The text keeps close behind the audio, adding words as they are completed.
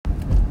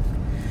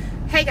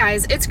Hey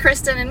guys, it's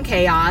Kristen in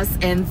Chaos,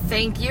 and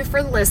thank you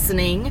for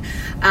listening.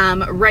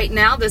 Right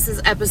now, this is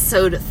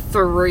episode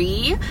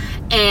 3,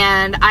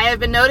 and I have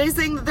been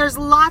noticing that there's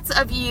lots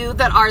of you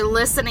that are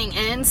listening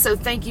in, so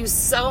thank you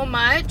so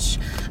much.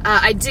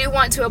 I do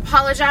want to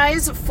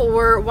apologize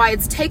for why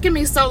it's taken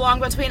me so long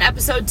between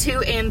episode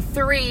 2 and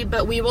 3,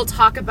 but we will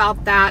talk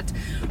about that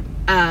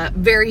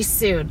very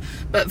soon.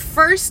 But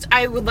first,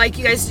 I would like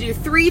you guys to do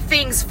 3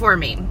 things for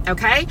me,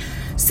 okay?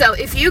 So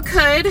if you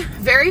could,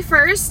 very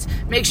first,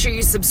 make sure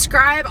you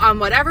subscribe on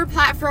whatever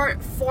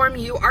platform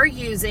you are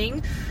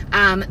using.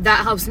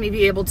 That helps me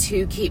be able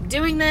to keep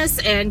doing this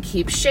and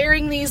keep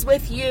sharing these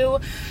with you.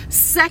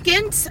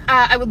 Second,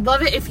 I would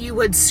love it if you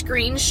would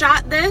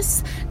screenshot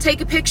this,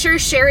 take a picture,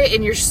 share it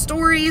in your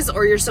stories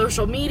or your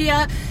social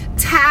media,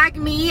 tag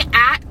me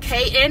at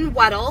KN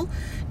Weddle,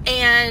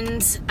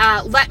 and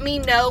let me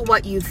know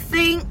what you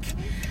think.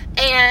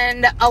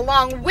 And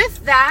along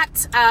with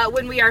that,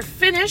 when we are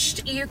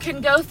finished, you can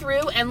go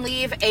through and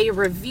leave a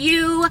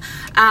review,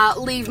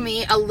 leave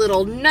me a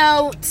little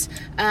note,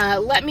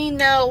 let me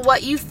know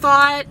what you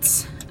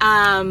thought,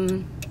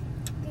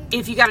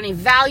 if you got any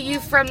value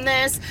from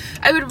this.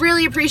 I would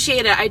really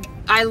appreciate it.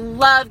 I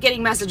love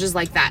getting messages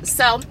like that.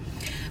 So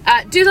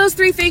do those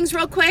 3 things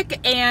real quick,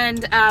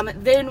 and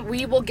then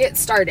we will get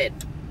started.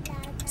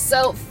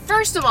 So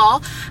first of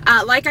all,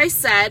 like I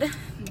said,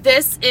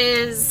 this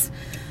is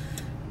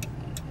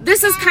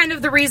kind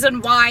of the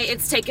reason why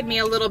it's taken me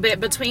a little bit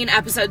between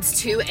episodes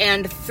 2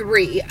 and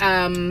 3.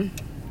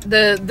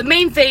 The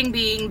main thing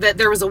being that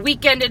there was a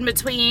weekend in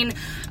between.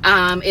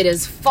 It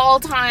is fall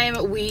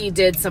time. We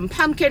did some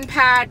pumpkin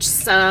patch,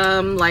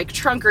 some like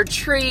trunk or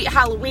treat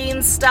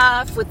Halloween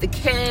stuff with the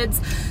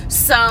kids.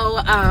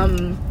 So,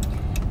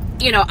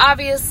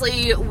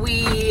 obviously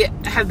we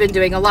have been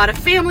doing a lot of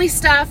family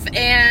stuff,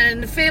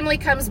 and family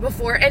comes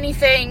before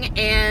anything.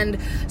 And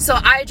so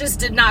I just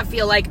did not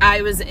feel like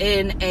I was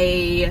in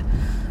a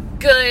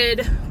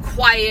good,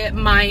 quiet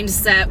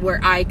mindset where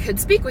I could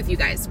speak with you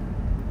guys.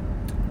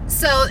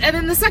 So, and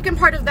then the second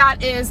part of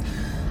that is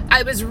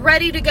I was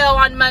ready to go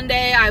on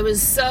Monday. I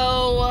was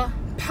so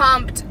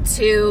pumped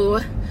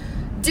to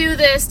do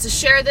this, to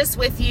share this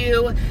with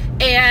you.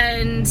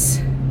 And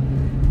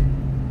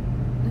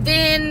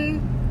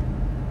then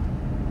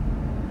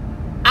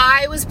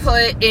I was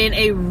put in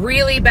a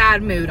really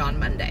bad mood on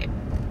Monday.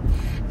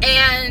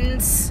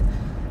 And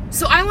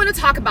so I want to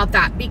talk about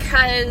that,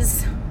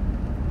 because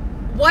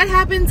what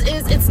happens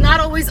is it's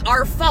not always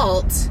our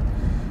fault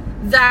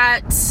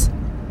that,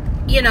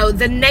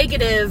 the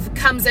negative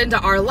comes into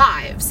our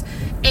lives.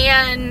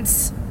 And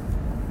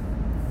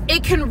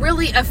it can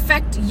really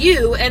affect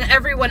you and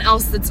everyone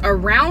else that's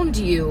around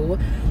you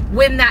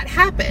when that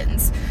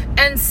happens.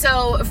 And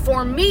so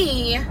for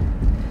me,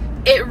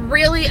 it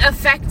really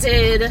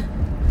affected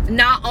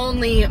not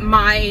only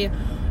my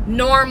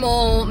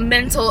normal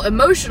mental,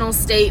 emotional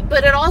state,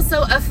 but it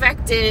also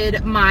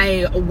affected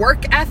my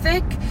work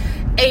ethic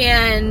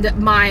and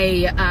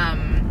my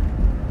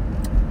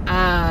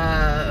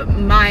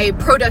my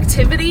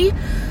productivity.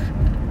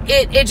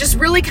 It just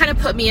really kind of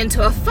put me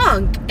into a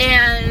funk.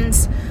 And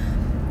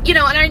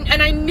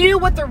and I knew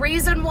what the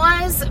reason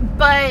was,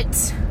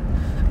 but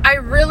I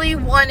really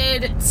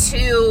wanted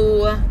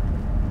to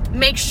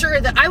make sure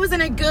that I was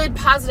in a good,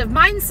 positive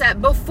mindset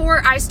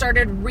before I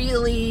started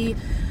really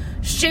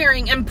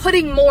sharing and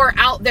putting more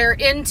out there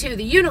into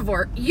the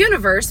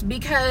universe,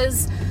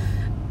 because,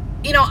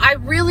 I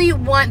really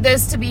want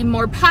this to be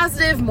more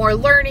positive, more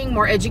learning,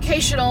 more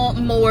educational,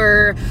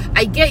 more,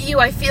 I get you,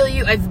 I feel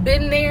you, I've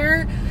been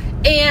there.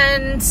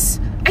 And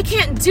I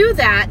can't do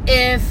that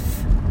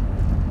if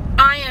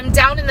I am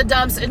down in the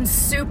dumps and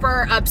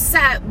super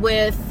upset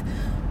with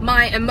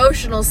my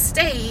emotional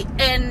state,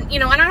 and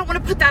and I don't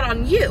want to put that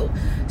on you.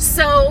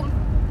 So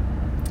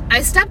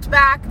I stepped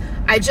back,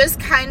 I just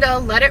kind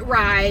of let it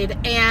ride,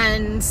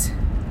 and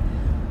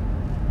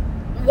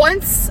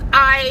once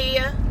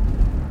I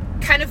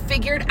kind of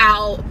figured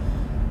out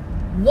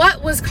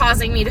what was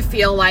causing me to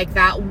feel like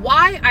that,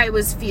 why I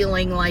was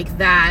feeling like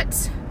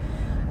that,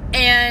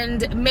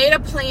 and made a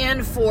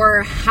plan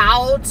for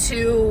how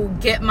to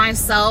get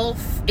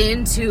myself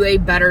into a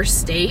better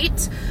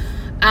state,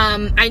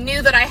 I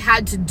knew that I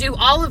had to do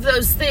all of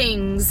those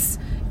things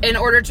in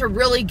order to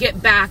really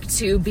get back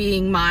to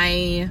being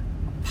my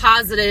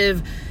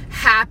positive,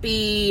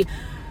 happy,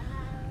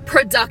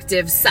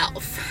 productive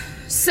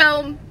self.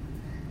 So,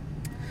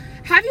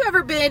 have you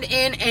ever been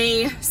in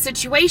a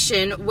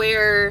situation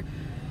where,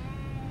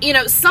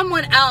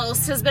 someone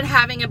else has been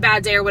having a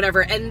bad day or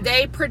whatever, and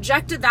they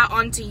projected that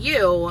onto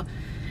you,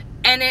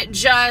 and it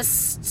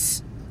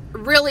just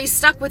really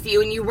stuck with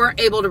you, and you weren't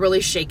able to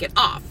really shake it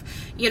off?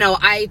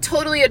 I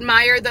totally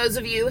admire those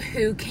of you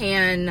who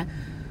can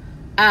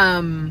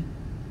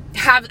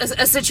have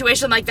a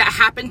situation like that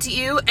happen to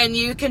you, and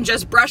you can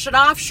just brush it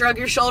off, shrug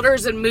your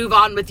shoulders, and move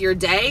on with your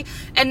day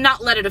and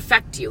not let it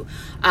affect you.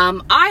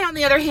 I, on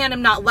the other hand,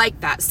 am not like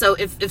that. So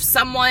if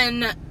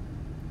someone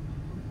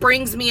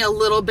brings me a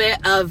little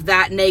bit of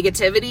that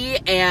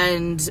negativity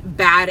and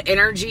bad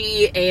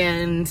energy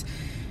and,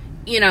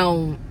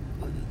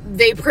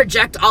 they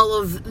project all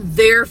of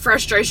their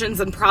frustrations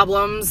and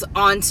problems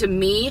onto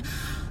me.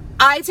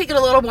 I take it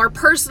a little more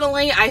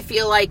personally. I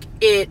feel like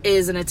it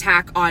is an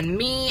attack on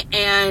me,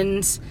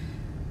 and,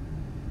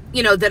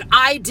 you know, that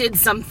I did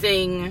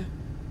something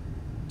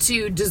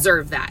to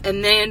deserve that.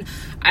 And then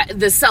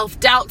the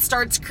self-doubt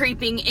starts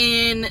creeping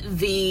in,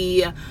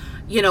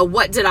 you know,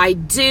 what did I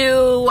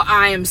do?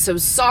 I am so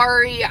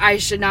sorry. I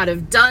should not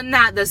have done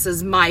that. This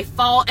is my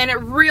fault. And it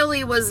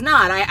really was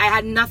not. I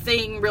had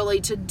nothing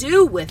really to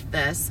do with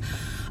this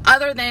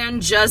other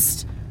than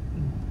just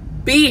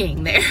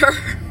being there.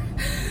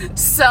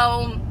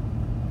 So,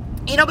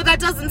 you know, but that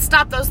doesn't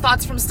stop those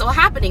thoughts from still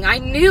happening. I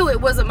knew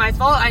it wasn't my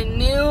fault. I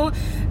knew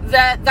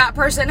that that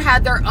person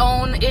had their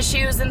own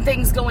issues and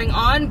things going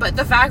on, but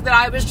the fact that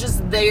I was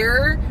just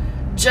there,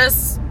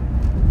 just,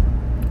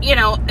 you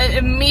know,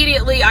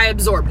 immediately I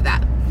absorbed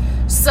that.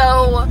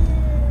 So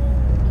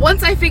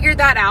once I figured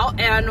that out,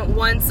 and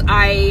once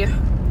I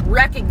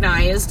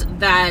recognized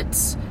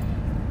that,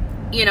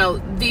 you know,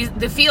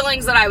 the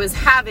feelings that I was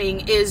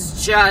having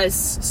is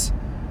just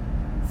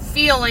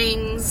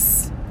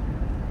feelings,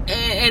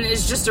 and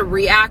it's just a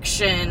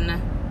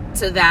reaction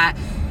to that,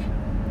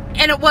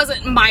 and it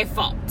wasn't my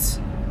fault.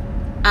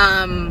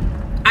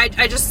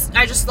 I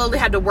just slowly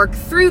had to work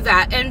through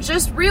that and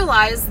just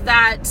realize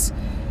that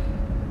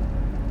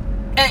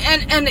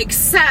and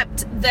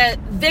accept that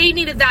they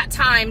needed that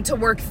time to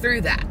work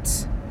through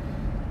that.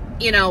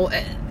 You know,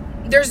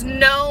 there's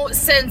no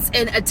sense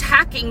in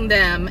attacking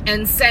them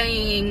and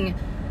saying,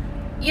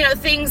 you know,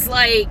 things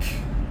like,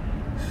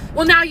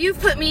 well, now you've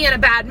put me in a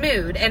bad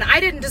mood and I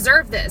didn't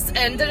deserve this,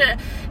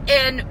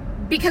 and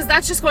because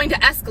that's just going to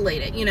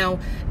escalate it, you know.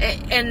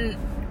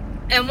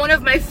 And one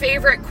of my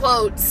favorite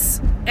quotes,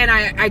 and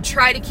I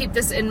try to keep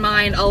this in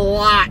mind a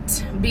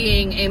lot,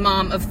 being a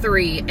mom of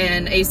 3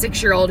 and a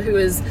 6-year-old who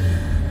is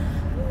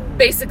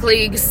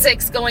basically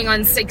 6 going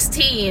on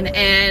 16,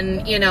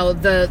 and, you know,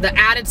 the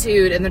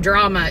attitude and the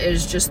drama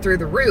is just through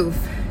the roof.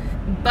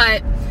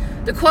 But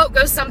the quote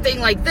goes something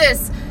like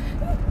this: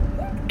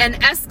 an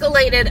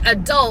escalated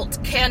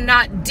adult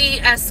cannot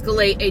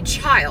de-escalate a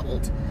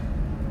child.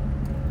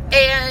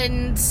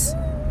 And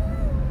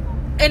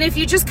if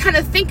you just kind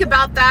of think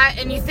about that,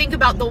 and you think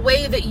about the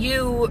way that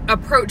you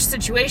approach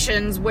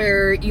situations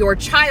where your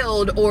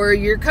child or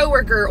your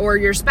coworker or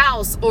your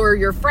spouse or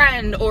your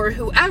friend or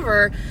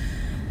whoever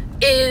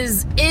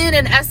is in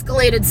an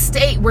escalated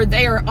state where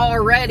they are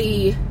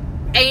already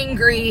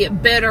angry,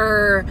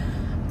 bitter,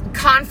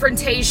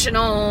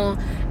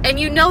 confrontational, and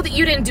you know that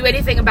you didn't do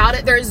anything about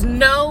it, there's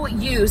no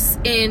use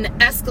in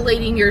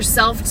escalating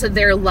yourself to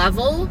their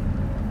level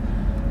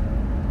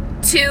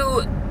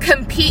to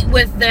compete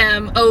with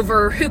them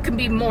over who can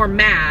be more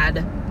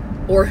mad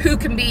or who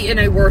can be in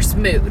a worse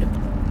mood.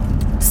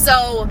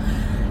 So,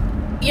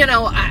 you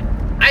know,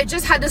 I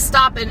just had to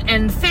stop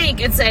and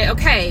think and say,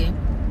 okay,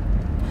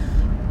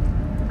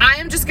 I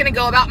am just going to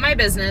go about my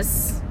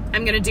business.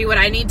 I'm going to do what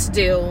I need to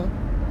do.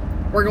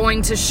 We're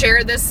going to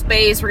share this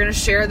space. We're going to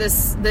share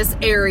this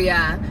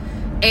area.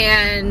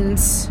 And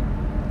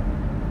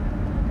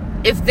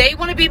if they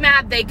want to be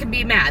mad, they can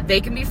be mad.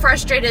 They can be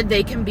frustrated.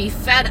 They can be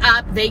fed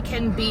up. They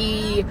can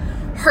be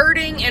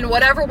hurting in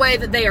whatever way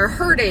that they are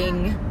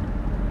hurting.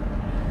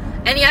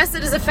 And yes,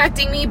 it is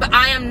affecting me, but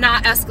I am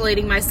not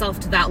escalating myself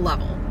to that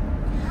level.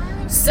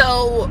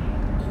 So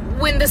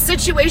when the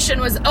situation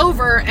was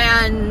over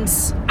and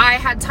I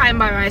had time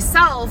by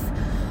myself,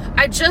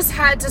 I just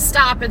had to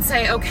stop and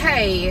say,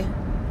 okay,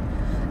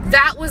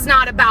 that was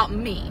not about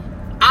me.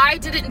 I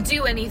didn't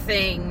do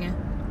anything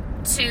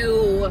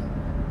to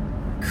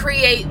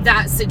create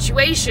that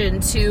situation,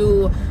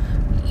 to,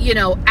 you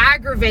know,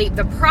 aggravate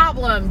the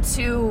problem,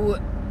 to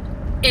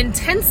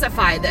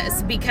intensify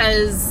this,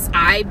 because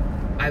I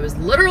was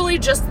literally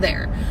just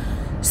there.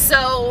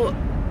 So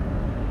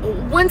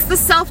once the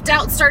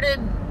self-doubt started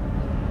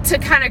to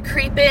kind of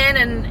creep in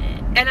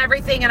and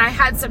everything, and I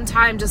had some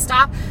time to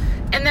stop,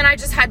 and then I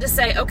just had to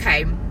say,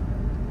 okay,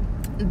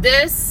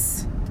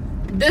 this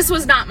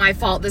was not my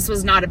fault. This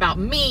was not about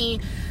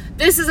me.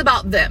 This is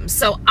about them.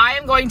 So I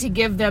am going to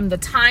give them the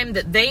time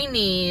that they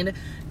need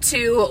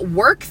to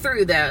work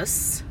through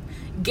this,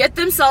 get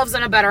themselves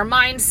in a better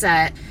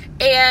mindset,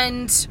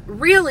 and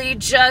really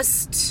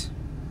just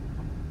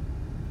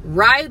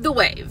ride the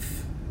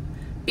wave.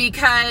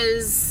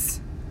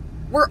 Because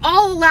we're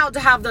all allowed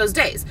to have those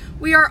days.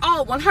 We are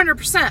all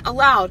 100%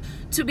 allowed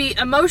to be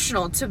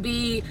emotional, to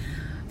be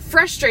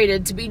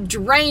frustrated, to be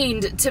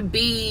drained, to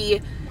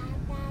be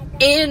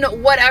in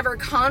whatever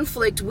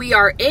conflict we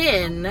are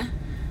in.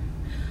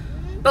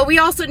 But we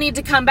also need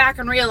to come back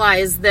and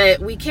realize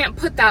that we can't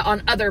put that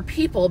on other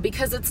people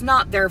because it's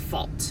not their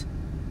fault.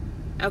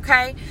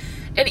 Okay?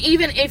 And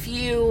even if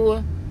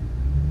you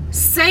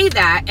say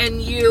that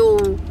and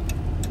you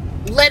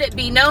let it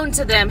be known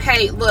to them,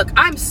 hey, look,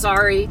 I'm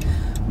sorry,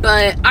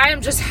 but I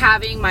am just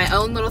having my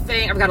own little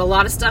thing. I've got a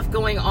lot of stuff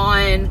going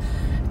on.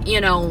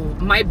 You know,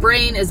 my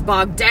brain is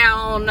bogged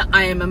down.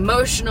 I am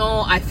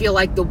emotional. I feel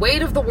like the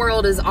weight of the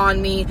world is on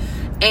me,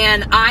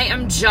 and I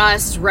am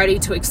just ready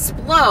to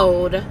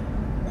explode.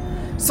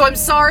 So I'm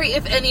sorry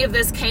if any of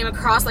this came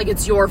across like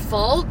it's your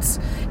fault.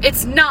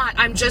 It's not.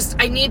 I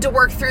need to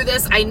work through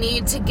this. I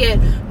need to get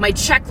my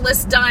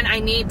checklist done.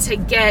 I need to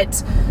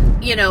get,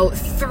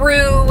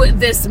 through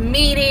this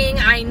meeting.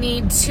 I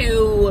need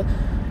to,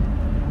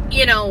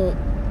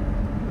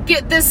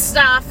 get this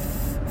stuff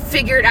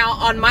figured out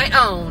on my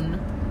own.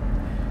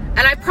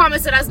 And I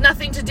promise it has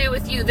nothing to do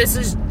with you. This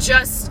is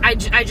just, I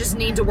just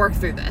need to work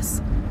through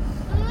this.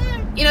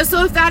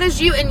 So if that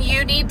is you and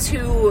you need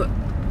to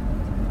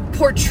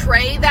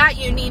portray that,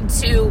 you need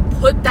to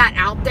put that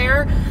out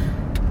there,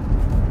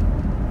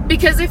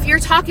 because if you're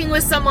talking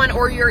with someone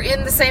or you're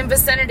in the same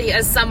vicinity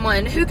as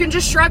someone who can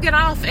just shrug it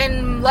off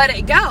and let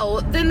it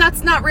go, then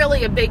that's not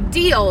really a big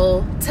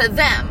deal to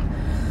them.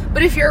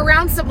 But if you're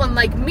around someone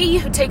like me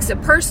who takes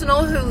it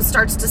personal, who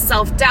starts to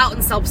self-doubt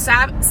and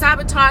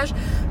self-sabotage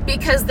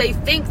because they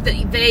think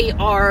that they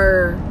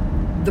are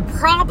the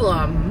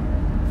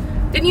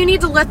problem, then you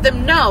need to let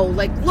them know,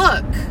 like,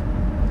 look,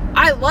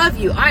 I love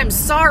you. I'm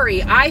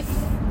sorry. I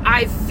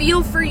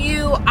feel for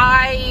you.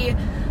 I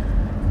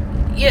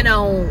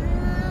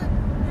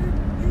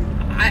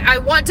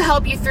want to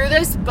help you through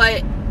this,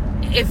 but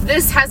if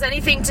this has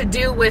anything to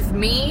do with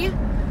me,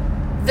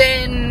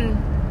 then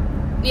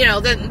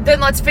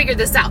let's figure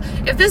this out.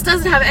 If this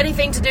doesn't have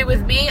anything to do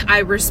with me, I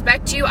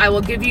respect you. I will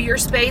give you your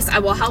space. I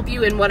will help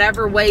you in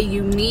whatever way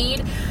you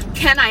need.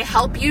 Can I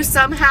help you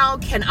somehow?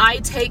 Can I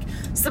take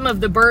some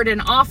of the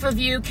burden off of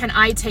you? Can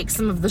I take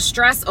some of the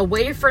stress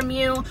away from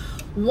you?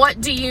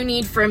 What do you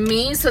need from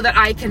me so that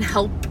I can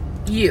help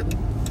you?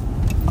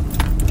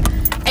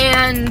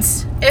 And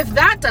if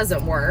that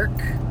doesn't work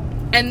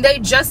and they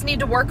just need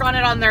to work on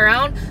it on their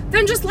own,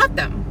 then just let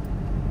them.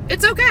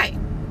 It's okay.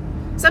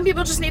 Some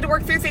people just need to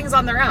work through things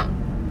on their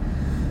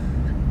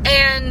own.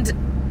 And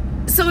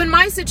so in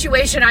my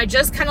situation, I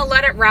just kind of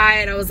let it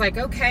ride. I was like,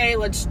 okay,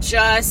 let's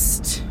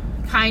just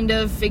kind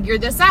of figure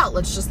this out.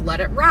 Let's just let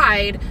it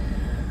ride.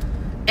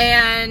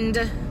 And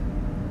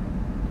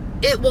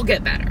it will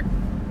get better.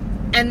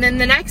 And then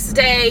the next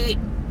day,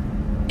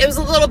 it was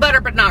a little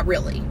better, but not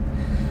really.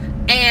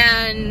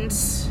 And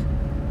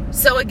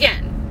so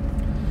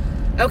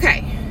again,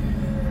 okay,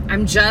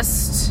 I'm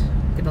just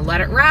gonna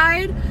let it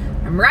ride.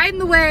 I'm riding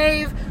the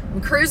wave. I'm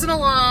cruising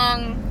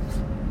along.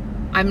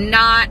 I'm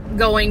not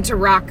going to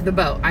rock the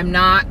boat. I'm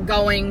not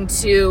going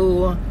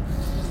to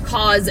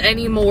cause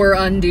any more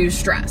undue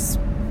stress.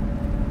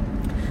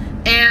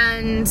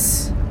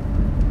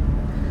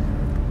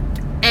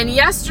 And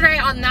yesterday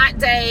on that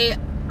day,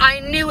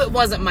 I knew it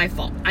wasn't my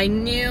fault. I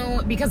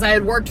knew, because I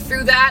had worked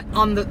through that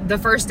on the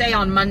first day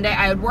on Monday.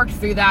 I had worked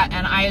through that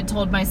and I had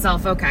told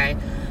myself, okay,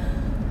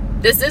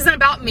 this isn't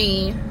about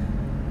me.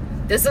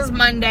 This is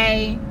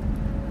Monday.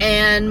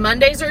 And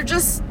Mondays are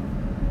just,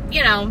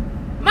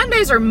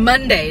 Mondays are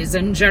Mondays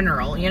in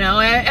general.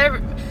 A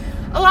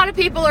lot of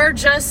people are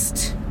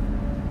just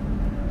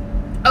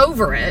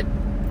over it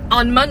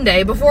on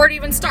Monday before it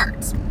even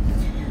starts.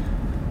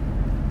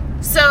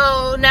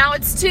 So now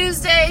it's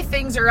Tuesday,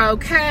 things are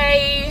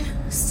okay,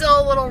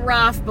 still a little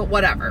rough, but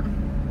whatever.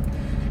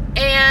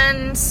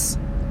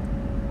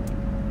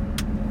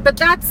 But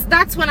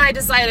that's when I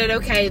decided,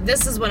 okay,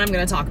 this is when I'm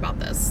going to talk about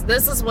this.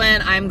 This is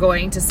when I'm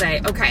going to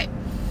say, okay,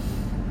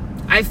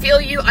 I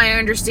feel you, I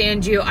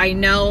understand you, I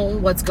know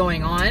what's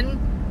going on,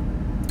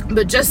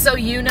 but just so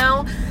you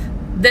know,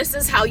 this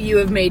is how you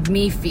have made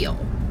me feel.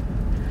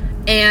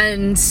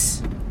 And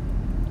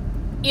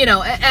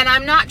and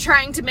I'm not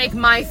trying to make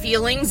my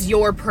feelings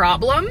your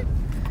problem,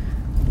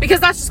 because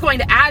that's just going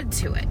to add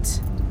to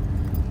it.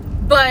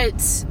 But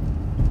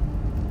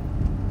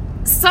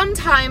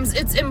sometimes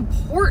it's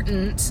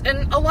important,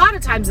 and a lot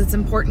of times it's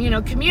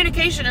important,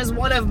 communication is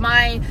one of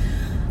my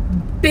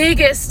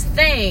biggest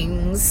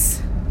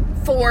things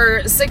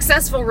for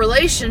successful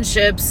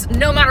relationships,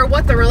 no matter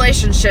what the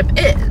relationship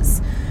is.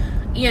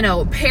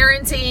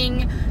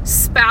 Parenting,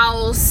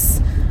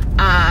 spouse,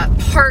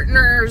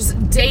 partners,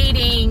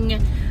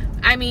 dating,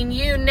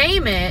 you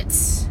name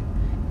it.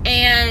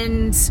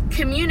 And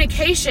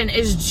communication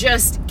is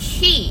just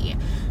key.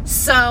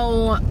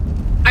 So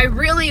I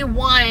really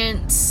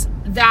want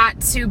that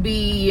to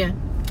be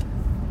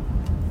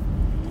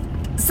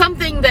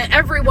something that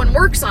everyone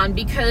works on,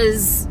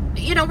 because,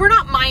 we're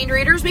not mind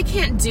readers. We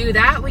can't do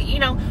that. We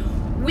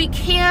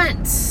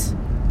can't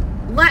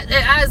let,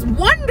 as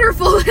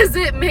wonderful as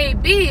it may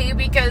be,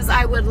 because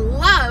I would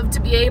love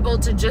to be able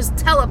to just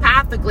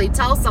telepathically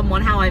tell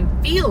someone how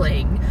I'm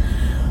feeling.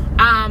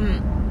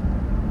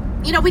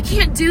 We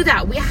can't do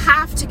that. We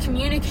have to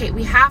communicate.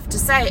 We have to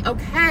say,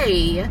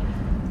 okay,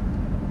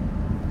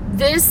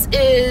 this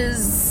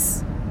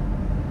is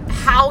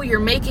how you're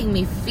making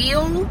me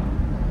feel,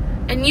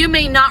 and you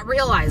may not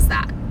realize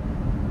that,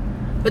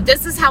 but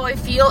this is how I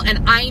feel,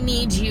 and I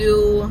need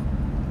you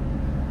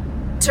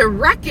to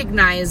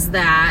recognize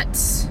that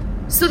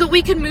so that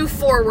we can move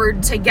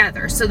forward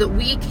together, so that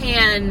we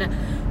can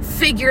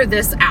figure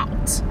this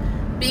out,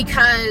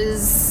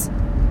 because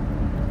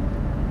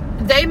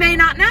they may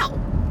not know.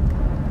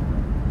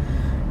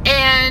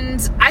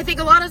 And I think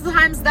a lot of the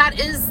times that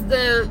is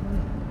the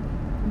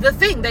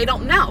thing, they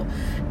don't know.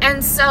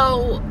 And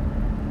so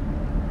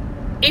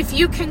if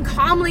you can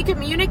calmly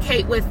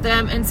communicate with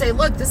them and say,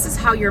 look, this is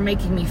how you're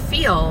making me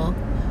feel.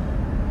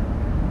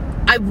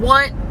 I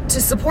want to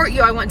support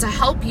you. I want to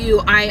help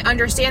you. I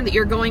understand that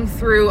you're going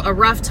through a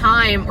rough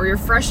time, or you're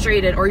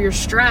frustrated, or you're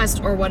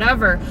stressed, or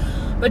whatever.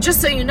 But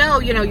just so you know,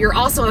 you're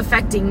also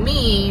affecting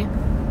me,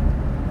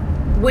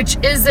 which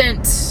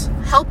isn't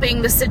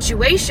helping the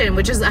situation,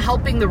 which isn't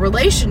helping the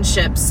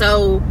relationship.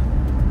 So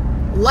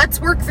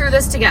let's work through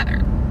this together.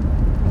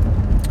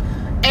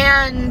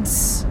 And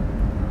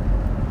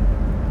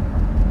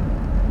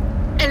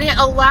it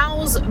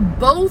allows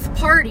both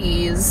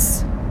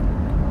parties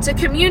to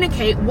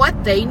communicate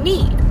what they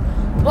need,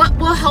 what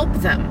will help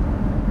them.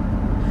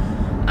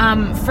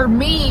 For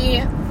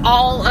me,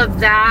 all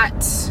of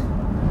that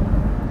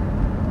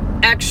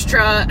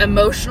extra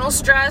emotional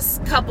stress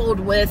coupled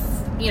with,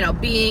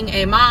 being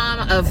a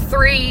mom of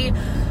 3,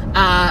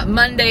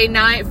 Monday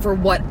night, for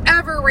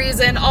whatever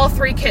reason, all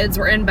 3 kids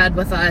were in bed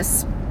with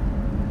us.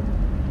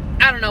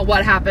 I don't know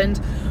what happened,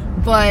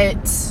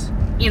 but,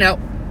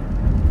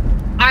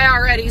 I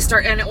already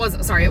and it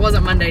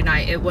wasn't Monday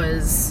night. It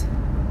was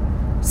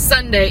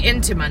Sunday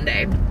into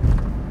Monday,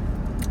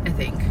 I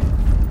think.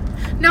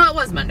 No, it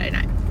was Monday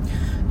night.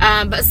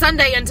 But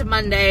Sunday into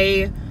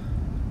Monday,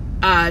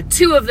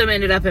 2 of them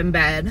ended up in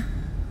bed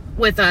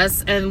with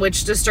us, and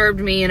which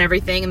disturbed me and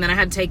everything. And then I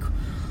had to take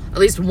at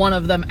least one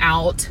of them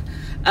out.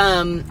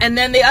 And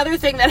then the other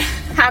thing that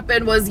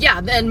happened was,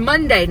 then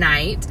Monday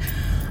night,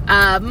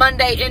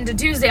 Monday into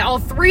Tuesday, all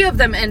 3 of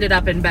them ended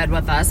up in bed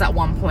with us at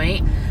one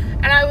point.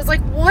 And I was like,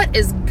 what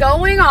is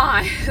going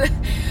on?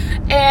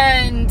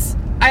 And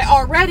I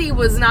already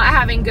was not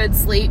having good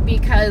sleep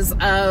because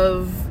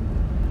of,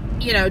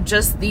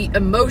 just the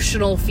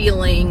emotional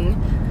feeling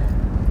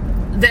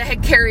that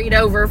had carried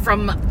over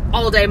from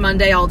all day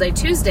Monday, all day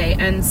Tuesday.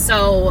 And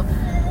so,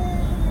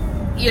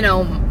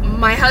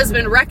 my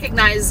husband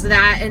recognized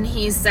that, and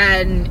he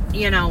said,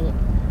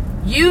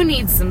 you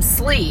need some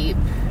sleep.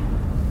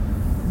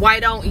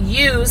 Why don't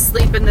you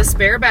sleep in the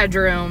spare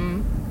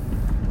bedroom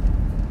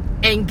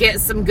and get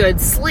some good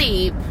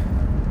sleep,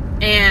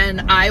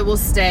 and I will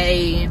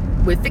stay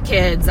with the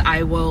kids.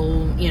 I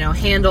will,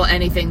 handle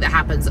anything that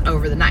happens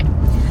over the night.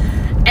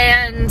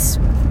 And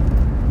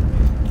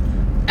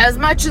as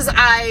much as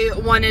I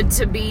wanted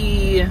to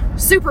be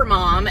super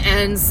mom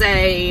and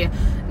say,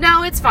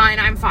 no, it's fine,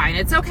 I'm fine,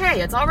 it's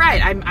okay, it's all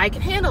right, I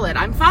can handle it,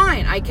 I'm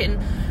fine, I can,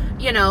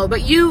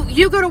 but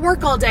you go to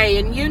work all day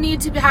and you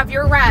need to have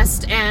your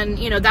rest. And,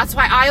 that's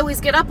why I always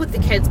get up with the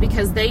kids,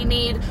 because they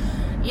need,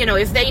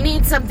 if they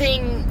need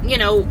something,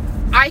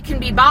 I can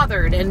be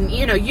bothered, and,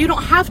 you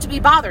don't have to be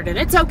bothered, and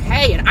it's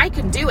okay, and I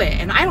can do it,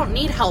 and I don't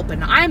need help,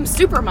 and I'm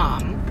super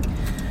mom.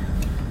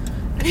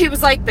 And he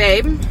was like,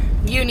 babe,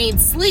 you need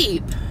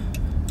sleep,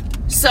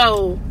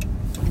 so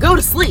go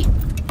to sleep.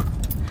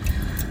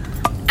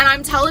 And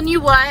I'm telling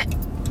you what,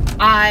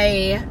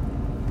 I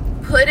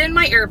put in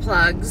my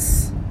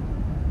earplugs,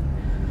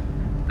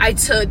 I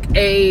took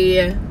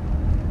a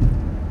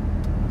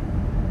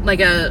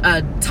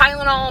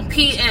Tylenol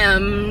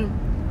PM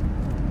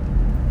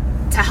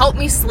to help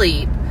me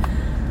sleep,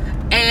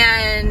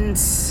 and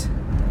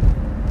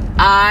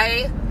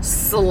I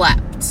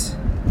slept,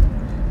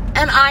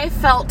 and I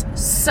felt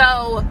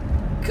so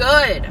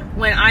good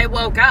when I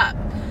woke up.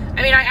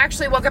 I mean, I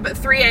actually woke up at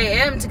 3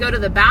 a.m. to go to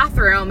the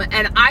bathroom,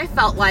 and I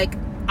felt like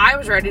I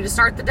was ready to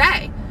start the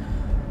day.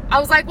 I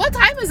was like, what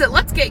time is it?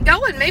 Let's get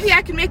going. Maybe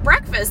I can make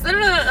breakfast.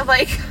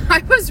 Like,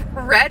 I was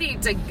ready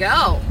to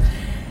go.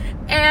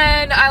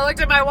 And I looked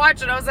at my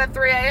watch, and I was at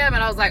 3 a.m.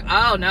 and I was like,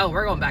 oh no,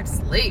 we're going back to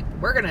sleep.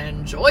 We're going to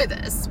enjoy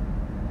this.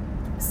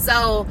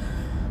 So,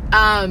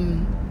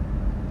 but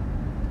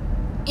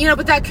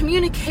that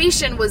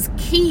communication was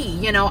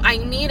key. I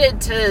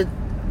needed to,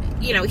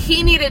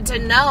 he needed to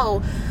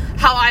know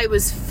how I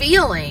was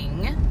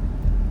feeling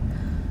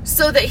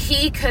so that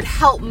he could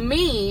help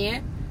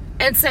me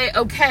and say,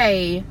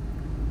 okay,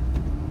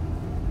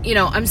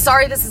 I'm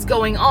sorry this is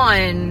going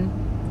on.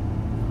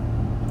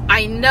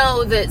 I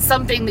know that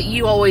something that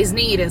you always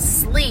need is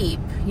sleep.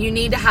 You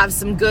need to have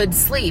some good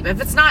sleep.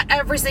 If it's not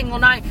every single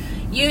night,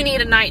 you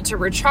need a night to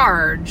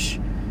recharge.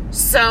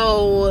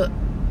 So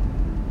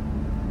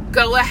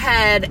go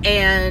ahead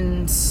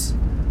and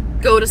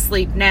go to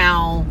sleep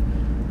now.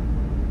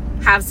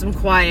 Have some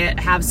quiet,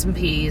 have some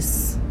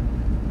peace.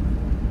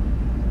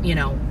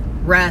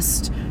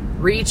 Rest,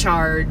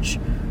 recharge,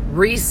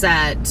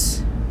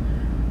 reset.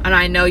 And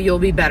I know you'll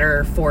be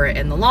better for it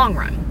in the long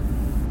run.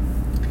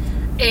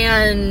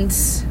 And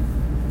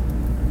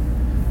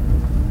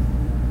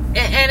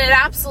it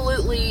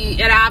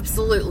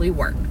absolutely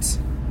worked.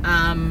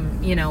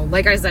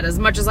 Like I said, as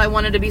much as I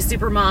wanted to be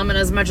super mom, and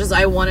as much as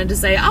I wanted to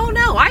say, oh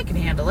no, I can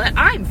handle it,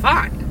 I'm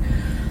fine,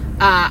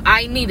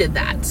 I needed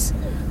that,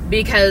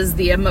 because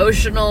the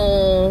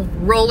emotional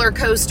roller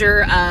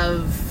coaster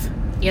of,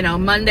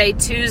 Monday,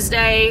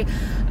 Tuesday,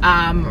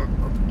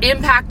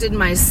 impacted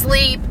my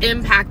sleep,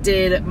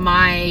 impacted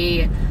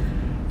my,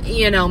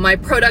 my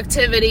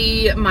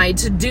productivity, my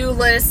to-do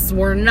lists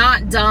were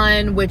not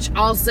done, which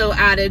also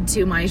added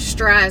to my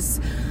stress.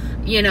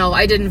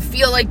 I didn't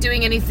feel like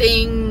doing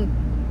anything,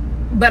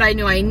 but I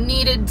knew I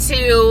needed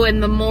to.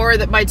 And the more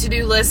that my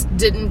to-do list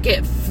didn't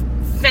get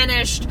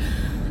finished,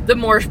 the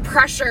more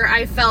pressure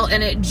I felt,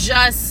 and it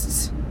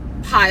just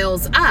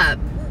piles up.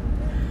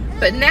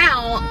 But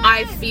now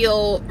I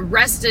feel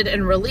rested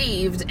and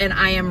relieved, and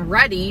I am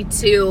ready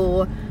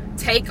to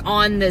take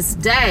on this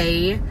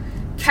day,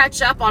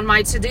 catch up on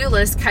my to-do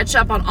list, catch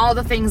up on all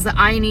the things that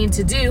I need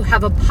to do,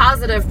 have a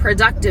positive,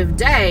 productive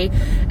day,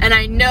 and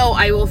I know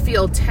I will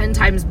feel 10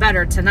 times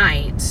better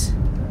tonight.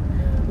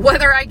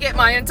 Whether I get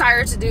my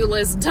entire to-do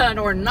list done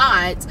or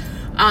not,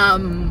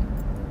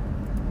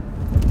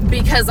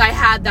 because I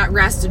had that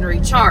rest and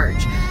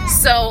recharge.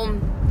 So,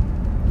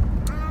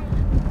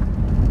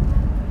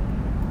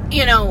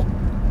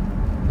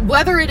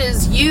 whether it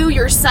is you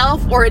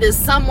yourself or it is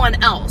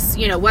someone else,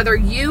 whether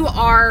you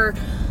are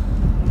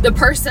the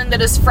person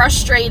that is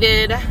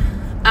frustrated,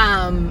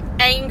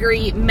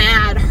 angry,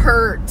 mad,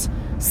 hurt,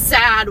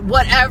 sad,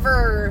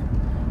 whatever,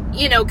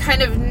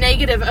 kind of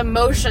negative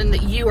emotion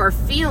that you are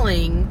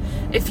feeling,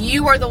 if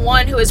you are the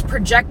one who is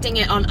projecting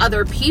it on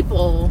other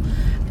people,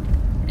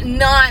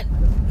 not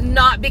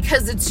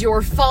because it's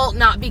your fault,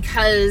 not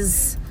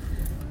because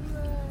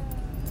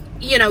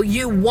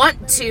you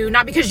want to,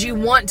 not because you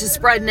want to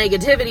spread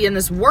negativity in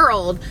this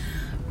world,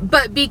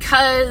 but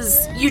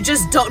because you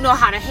just don't know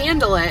how to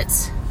handle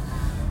it,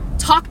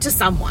 talk to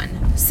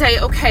someone. Say,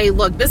 okay,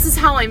 look, this is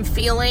how I'm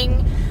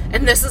feeling,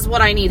 and this is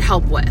what I need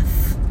help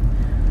with.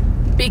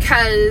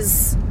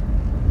 Because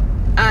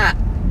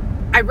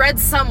I read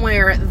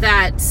somewhere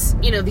that,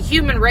 the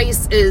human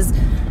race is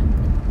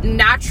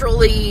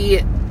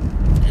naturally,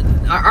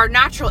 our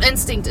natural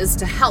instinct is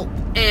to help.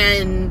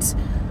 And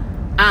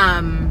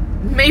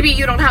maybe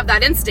you don't have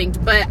that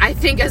instinct, but I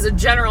think as a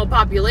general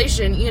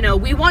population,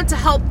 we want to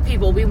help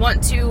people. We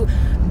want to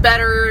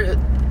better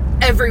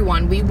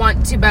everyone. We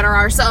want to better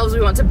ourselves.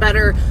 We want to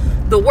better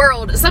the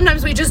world.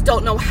 Sometimes we just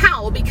don't know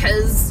how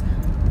because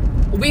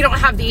we don't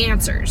have the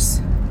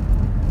answers.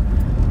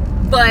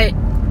 But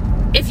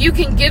if you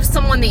can give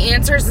someone the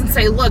answers and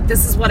say, look,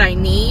 this is what I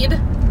need.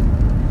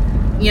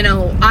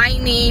 I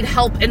need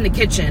help in the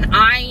kitchen.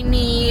 I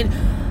need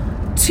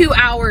 2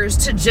 hours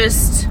to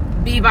just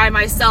be by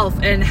myself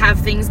and have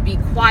things be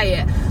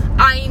quiet.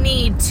 I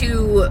need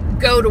to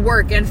go to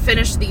work and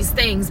finish these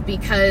things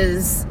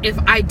because if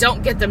I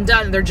don't get them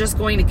done, they're just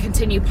going to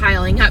continue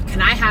piling up.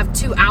 Can I have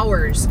 2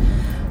 hours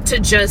to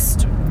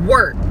just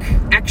work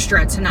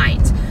extra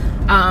tonight?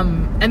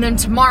 And then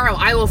tomorrow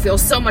I will feel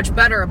so much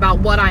better about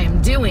what I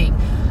am doing.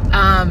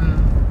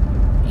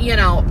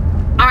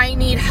 I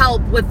need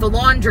help with the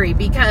laundry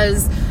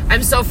because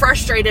I'm so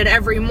frustrated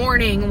every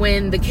morning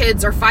when the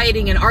kids are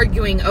fighting and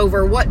arguing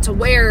over what to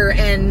wear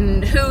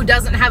and who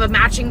doesn't have a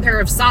matching pair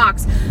of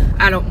socks.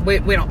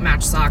 We don't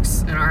match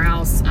socks in our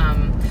house.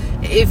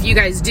 If you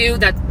guys do,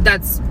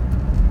 that's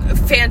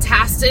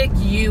fantastic.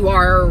 You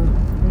are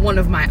one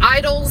of my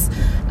idols.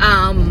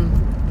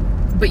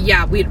 But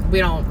yeah, we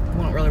don't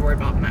really worry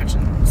about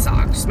matching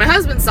socks. My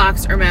husband's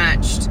socks are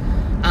matched,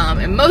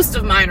 and most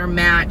of mine are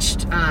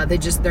matched.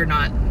 They're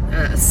not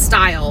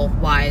style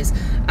wise,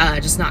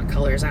 just not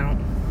colors. I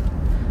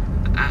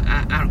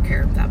don't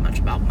care that much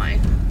about my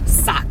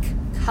sock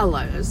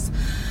colors.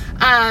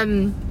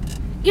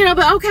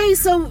 But okay,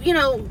 so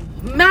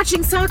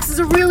matching socks is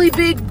a really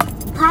big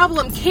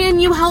problem. Can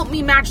you help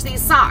me match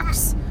these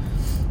socks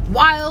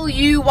while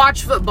you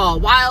watch football,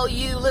 while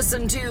you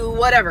listen to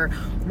whatever,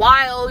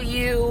 while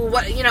you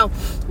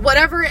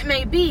whatever it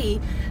may be?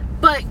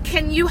 But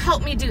can you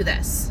help me do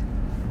this?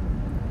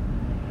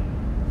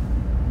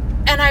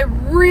 And I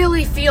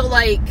really feel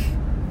like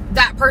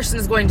that person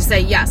is going to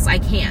say, yes, I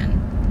can.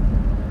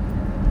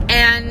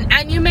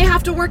 And you may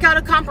have to work out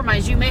a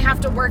compromise. You may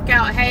have to work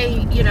out,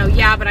 hey,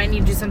 yeah, but I need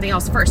to do something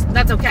else first.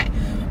 That's okay.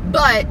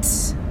 But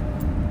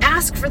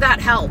ask for that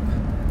help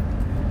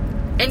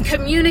and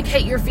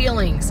communicate your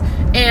feelings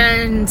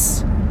and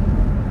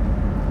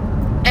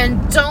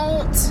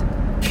don't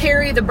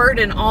carry the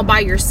burden all by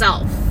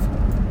yourself,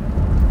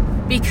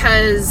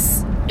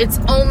 because it's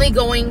only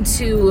going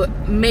to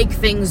make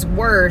things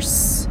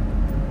worse,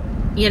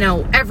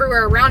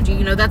 everywhere around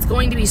you. That's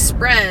going to be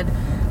spread,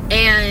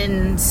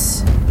 and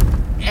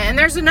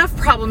there's enough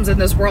problems in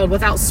this world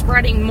without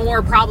spreading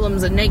more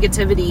problems and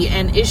negativity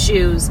and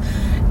issues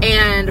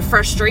and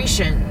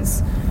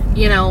frustrations.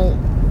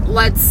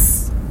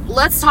 Let's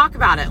talk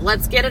about it.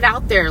 Let's get it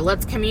out there.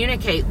 Let's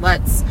communicate.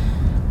 Let's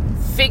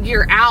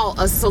figure out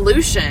a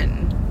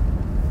solution,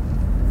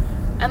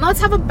 and let's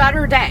have a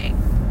better day.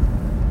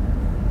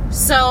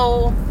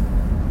 So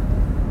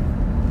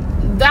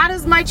that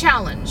is my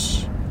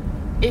challenge.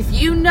 If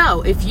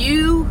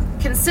you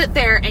can sit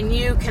there and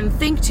you can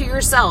think to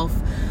yourself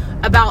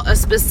about a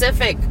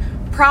specific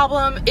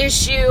problem,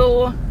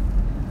 issue,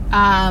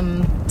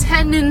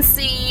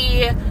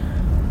 tendency,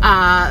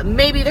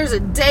 maybe there's a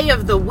day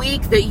of the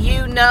week that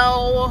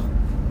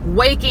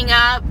waking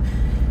up,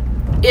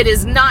 it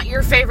is not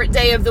your favorite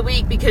day of the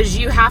week because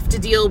you have to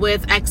deal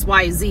with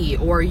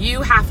XYZ, or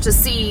you have to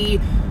see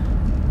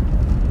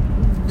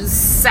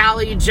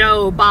Sally,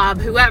 Joe, Bob,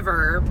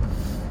 whoever,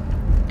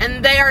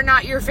 and they are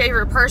not your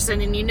favorite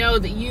person, and you know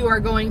that you are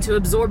going to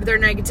absorb their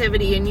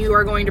negativity and you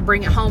are going to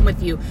bring it home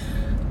with you.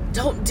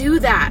 Don't do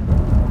that.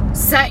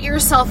 Set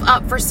yourself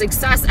up for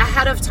success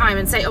ahead of time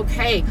and say,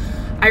 okay,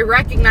 I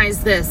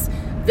recognize this.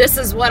 This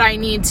is what I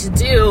need to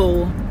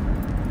do.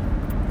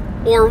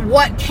 Or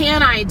what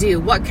can I do?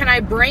 What can I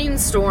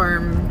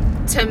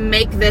brainstorm to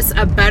make this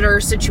a better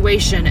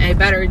situation, a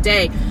better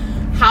day?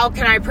 How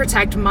can I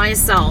protect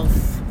myself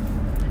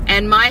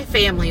and my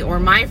family or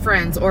my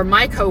friends or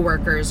my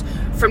coworkers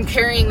from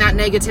carrying that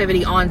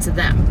negativity onto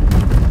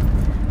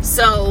them?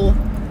 So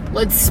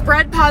let's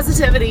spread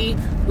positivity.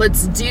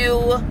 Let's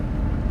do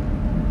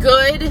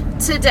good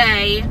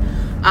today.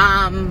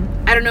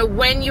 I don't know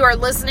when you are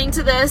listening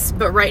to this,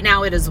 but right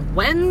now it is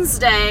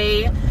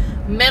Wednesday,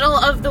 middle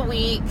of the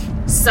week.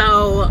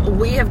 So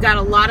we have got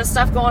a lot of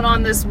stuff going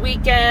on this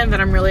weekend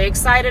that I'm really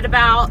excited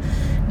about.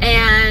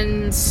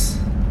 And,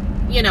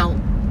 you know,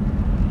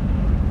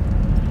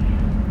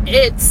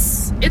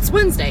 it's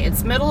Wednesday.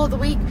 It's middle of the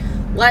week.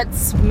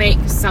 Let's make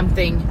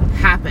something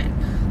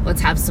happen.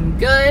 Let's have some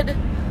good.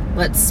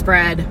 Let's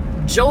spread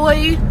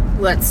joy.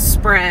 Let's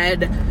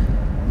spread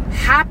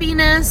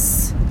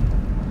happiness.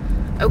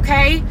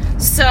 Okay?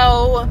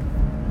 So,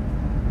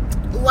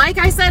 like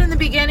I said in the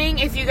beginning,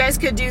 if you guys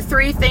could do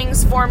 3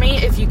 things for me,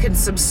 if you could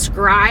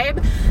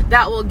subscribe,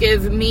 that will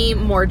give me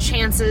more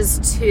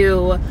chances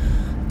to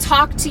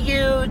talk to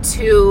you,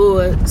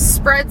 to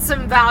spread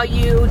some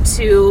value,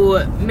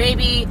 to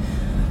maybe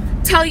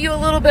tell you a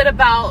little bit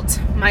about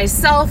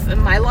myself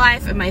and my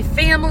life and my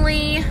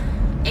family.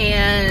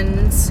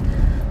 And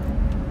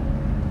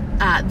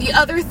the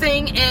other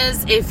thing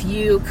is, if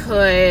you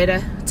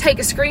could take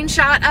a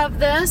screenshot of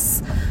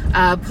this,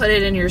 put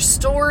it in your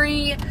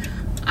story,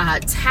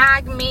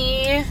 tag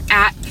me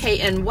at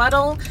KN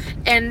Weddle,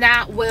 and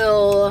that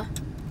will,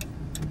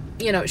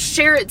 you know,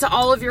 share it to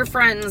all of your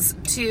friends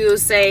to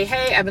say,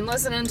 hey, I've been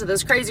listening to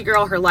this crazy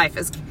girl. Her life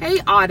is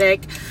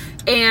chaotic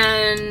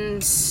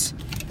and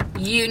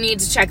you need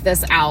to check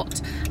this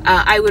out.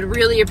 I would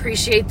really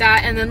appreciate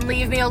that. And then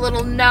leave me a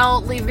little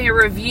note, leave me a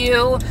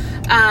review.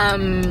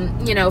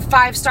 You know,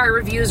 5-star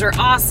reviews are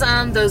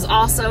awesome. Those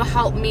also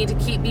help me to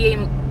keep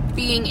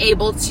being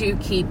able to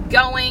keep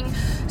going.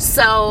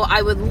 So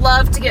I would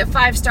love to get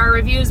 5-star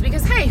reviews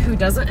because, hey, who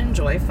doesn't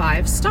enjoy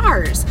 5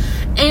 stars?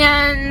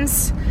 And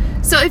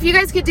so if you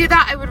guys could do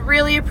that, I would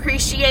really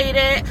appreciate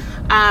it.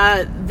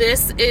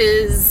 This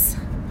is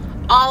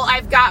all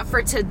I've got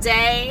for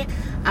today.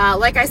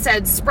 Like I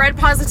said, spread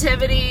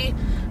positivity,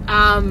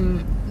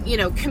 you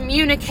know,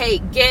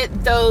 communicate,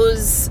 get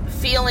those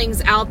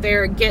feelings out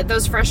there, get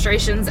those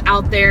frustrations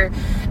out there,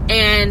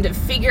 and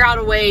figure out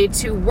a way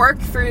to work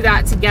through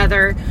that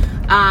together,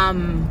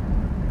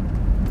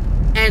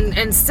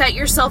 and set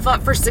yourself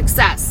up for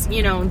success.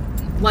 You know,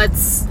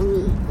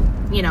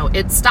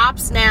 it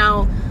stops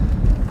now.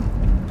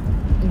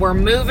 We're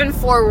moving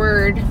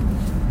forward,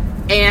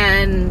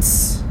 and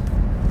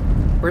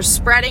we're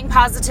spreading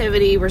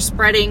positivity. We're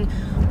spreading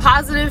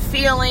positive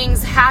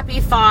feelings,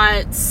 happy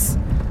thoughts,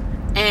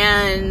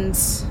 and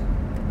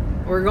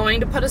we're going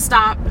to put a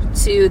stop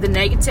to the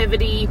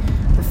negativity,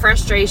 the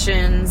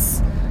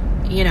frustrations,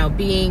 you know,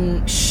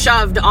 being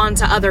shoved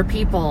onto other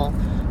people,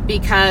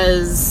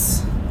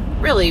 because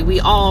really we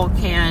all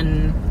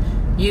can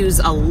use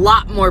a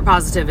lot more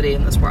positivity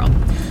in this world.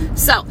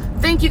 So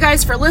thank you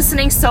guys for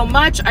listening so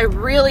much. I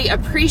really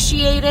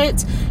appreciate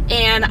it,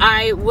 and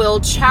I will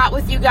chat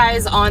with you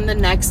guys on the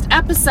next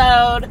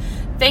episode.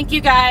 Thank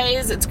you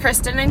guys. It's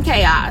Kristen in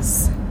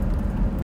Chaos.